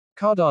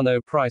Cardano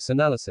price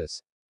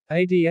analysis.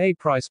 ADA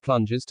price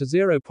plunges to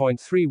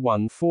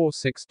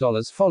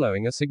 $0.3146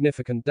 following a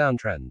significant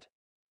downtrend.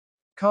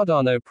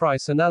 Cardano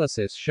price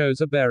analysis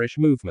shows a bearish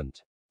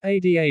movement.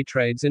 ADA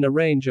trades in a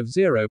range of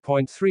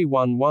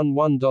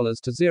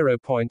 $0.3111 to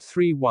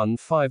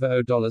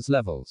 $0.3150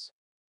 levels.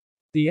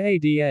 The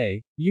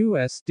ADA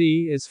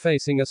USD is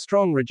facing a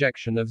strong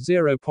rejection of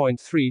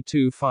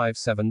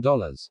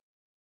 $0.3257.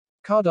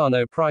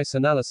 Cardano price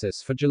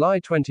analysis for July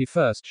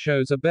 21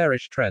 shows a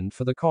bearish trend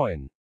for the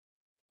coin.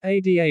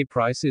 ADA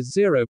price is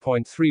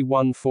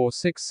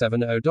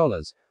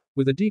 $0.314670,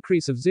 with a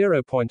decrease of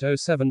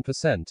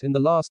 0.07% in the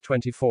last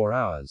 24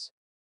 hours.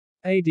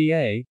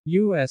 ADA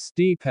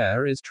USD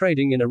pair is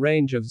trading in a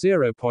range of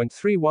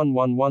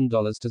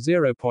 $0.3111 to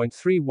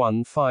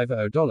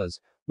 $0.3150,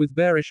 with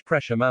bearish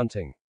pressure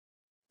mounting.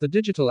 The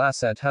digital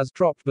asset has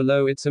dropped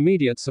below its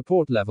immediate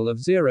support level of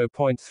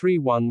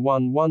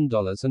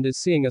 $0.3111 and is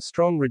seeing a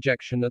strong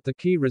rejection at the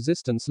key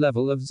resistance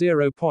level of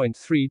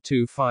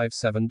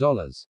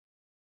 $0.3257.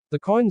 The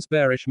coin's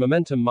bearish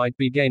momentum might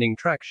be gaining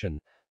traction,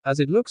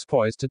 as it looks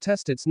poised to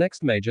test its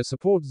next major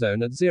support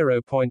zone at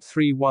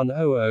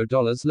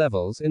 $0.3100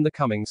 levels in the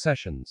coming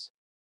sessions.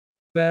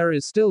 Bear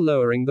is still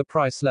lowering the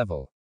price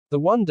level. The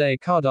one-day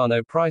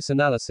Cardano price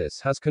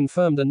analysis has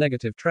confirmed a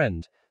negative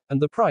trend, and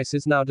the price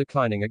is now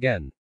declining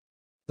again.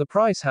 The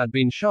price had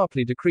been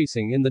sharply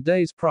decreasing in the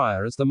days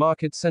prior as the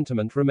market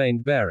sentiment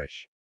remained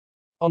bearish.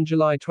 On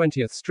July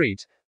 20th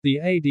Street, the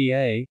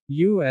ADA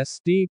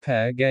USD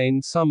pair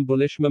gained some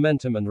bullish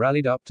momentum and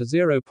rallied up to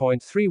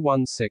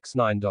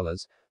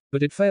 $0.3169,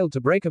 but it failed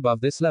to break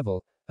above this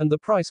level, and the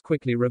price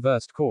quickly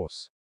reversed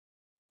course.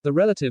 The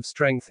Relative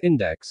Strength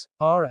Index,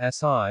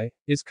 RSI,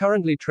 is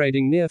currently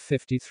trading near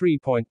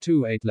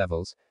 53.28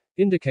 levels,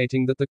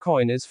 indicating that the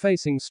coin is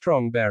facing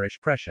strong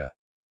bearish pressure.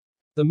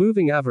 The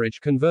Moving Average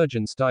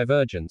Convergence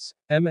Divergence,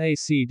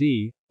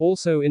 MACD,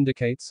 also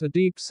indicates a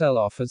deep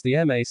sell-off as the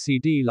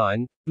MACD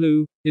line,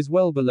 blue, is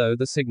well below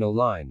the signal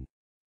line.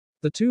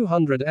 The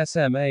 200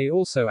 SMA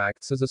also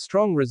acts as a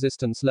strong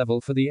resistance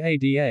level for the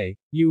ADA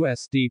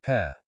USD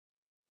pair.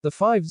 The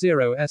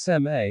 50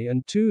 SMA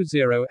and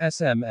 20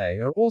 SMA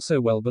are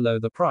also well below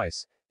the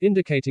price,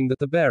 indicating that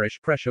the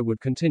bearish pressure would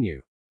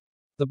continue.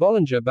 The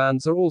Bollinger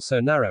Bands are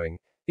also narrowing,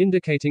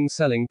 indicating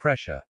selling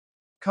pressure.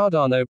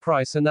 Cardano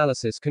price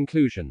analysis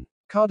conclusion.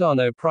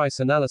 Cardano price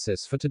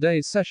analysis for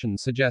today's session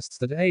suggests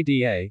that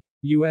ADA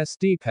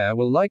USD pair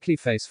will likely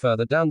face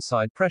further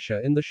downside pressure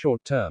in the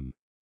short term.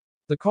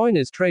 The coin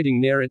is trading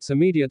near its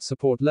immediate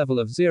support level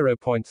of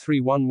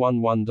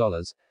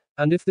 $0.3111,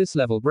 and if this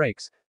level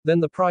breaks, then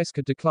the price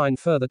could decline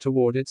further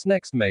toward its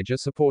next major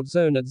support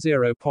zone at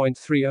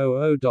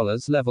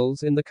 $0.300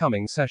 levels in the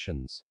coming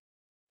sessions.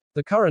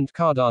 The current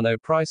Cardano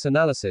price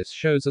analysis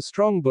shows a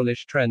strong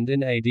bullish trend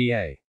in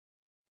ADA.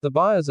 The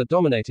buyers are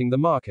dominating the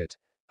market,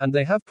 and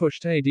they have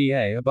pushed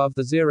ADA above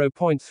the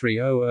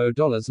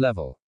 $0.300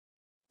 level.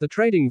 The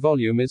trading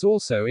volume is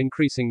also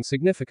increasing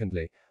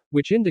significantly,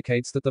 which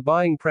indicates that the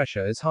buying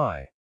pressure is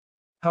high.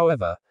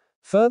 However,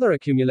 further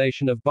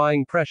accumulation of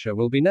buying pressure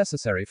will be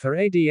necessary for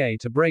ADA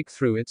to break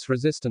through its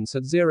resistance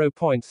at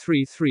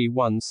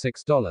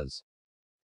 $0.3316.